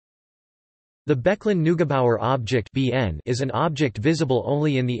The Becklin-Neugebauer Object (BN) is an object visible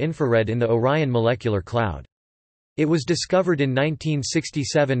only in the infrared in the Orion molecular cloud. It was discovered in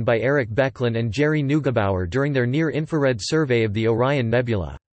 1967 by Erich Becklin and Jerry Neugebauer during their near-infrared survey of the Orion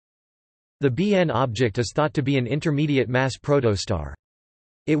Nebula. The BN object is thought to be an intermediate mass protostar.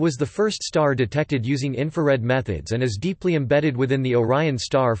 It was the first star detected using infrared methods and is deeply embedded within the Orion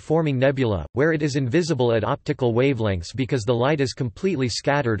star-forming nebula, where it is invisible at optical wavelengths because the light is completely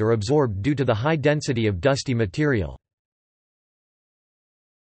scattered or absorbed due to the high density of dusty material.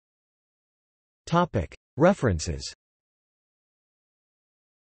 References.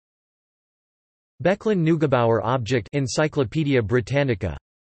 Becklin-Neugebauer Object, Encyclopædia Britannica.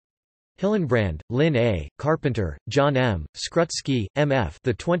 Hillenbrand, Lynn A., Carpenter, John M., Skrutsky, M.F.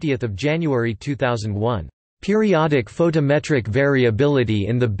 The 20th of January 2001. Periodic photometric variability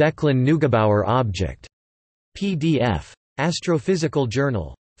in the Becklin-Neugebauer object. PDF. Astrophysical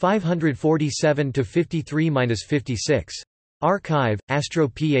Journal. 547–53–56. Archive,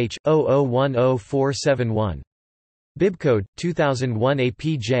 AstroPH 0010471. Bibcode 2001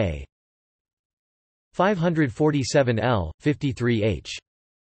 APJ 547L 53H.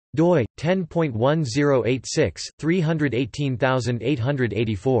 doi 10.1086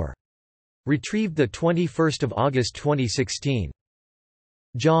 318884. Retrieved 21 August 2016.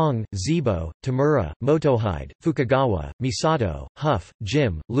 Zhang, Zibo, Tamura, Motohide, Fukugawa, Misato, Huff,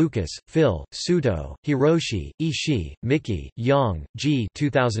 Jim, Lucas, Phil, Suto, Hiroshi, Ishii, Miki, Yang, G.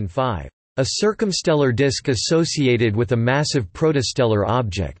 2005. A circumstellar disk associated with a massive protostellar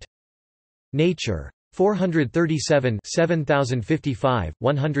object. Nature. 437 7055,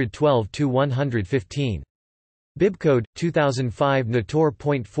 112–115. Bibcode 2005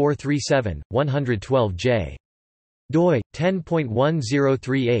 Nator.437, 112J. doi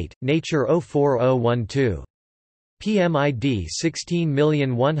 10.1038, Nature 04012. PMID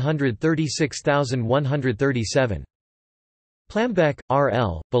 16136137. Plambeck, R.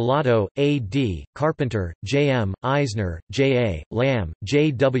 L., Bellato, A. D., Carpenter, J. M., Eisner, J. A., Lamb,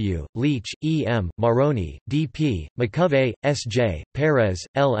 J. W., Leach, E. M., Maroni, D. P., McCovey, S. J., Perez,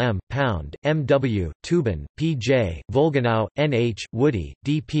 L. M., Pound, M. W., Tubin, P. J., Volganow, N. H., Woody,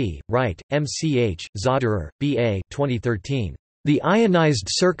 D. P., Wright, M. C. H., Zauderer, B. A. 2013. The Ionized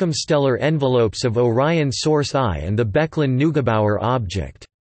Circumstellar Envelopes of Orion Source I and the Becklin-Neugebauer Object.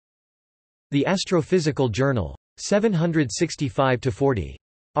 The Astrophysical Journal. 765–40.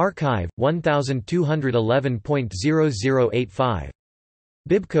 Archive, 1211.0085.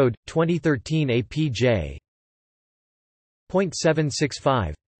 Bibcode, 2013 APJ.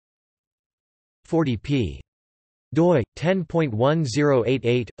 .765. 40p. doi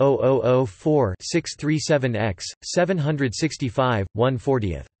 10.1088/0004-637X 765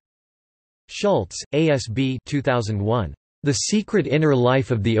 1/40. Schultz, ASB 2001. The Secret Inner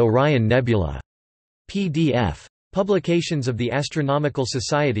Life of the Orion Nebula. PDF. Publications of the Astronomical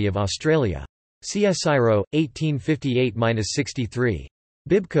Society of Australia. CSIRO, 1858–63.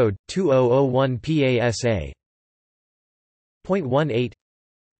 Bibcode, 2001 PASA. .18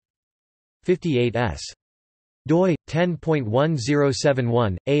 58s. doi,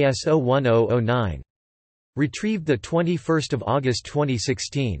 10.1071, AS01009. Retrieved 21 August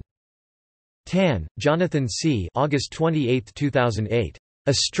 2016. Tan, Jonathan C. August 28, 2008.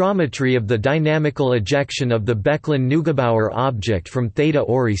 Astrometry of the dynamical ejection of the Becklin-Neugebauer object from Theta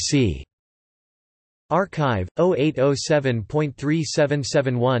Ori C. Archive,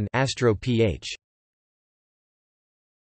 0807.3771 AstroPH.